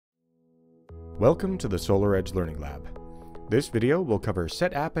Welcome to the SolarEdge Learning Lab. This video will cover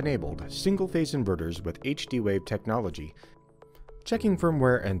SetApp-enabled single-phase inverters with HD Wave technology, checking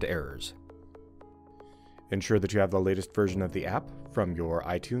firmware and errors. Ensure that you have the latest version of the app from your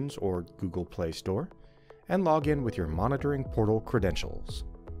iTunes or Google Play Store, and log in with your monitoring portal credentials.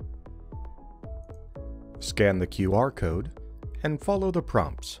 Scan the QR code and follow the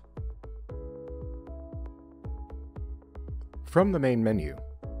prompts. From the main menu,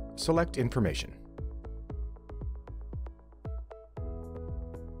 select Information.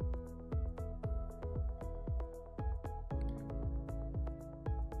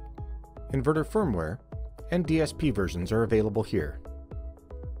 Inverter firmware and DSP versions are available here.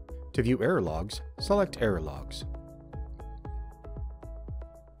 To view error logs, select Error Logs.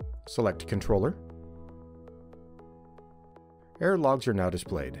 Select Controller. Error logs are now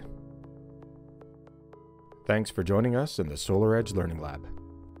displayed. Thanks for joining us in the SolarEdge Learning Lab.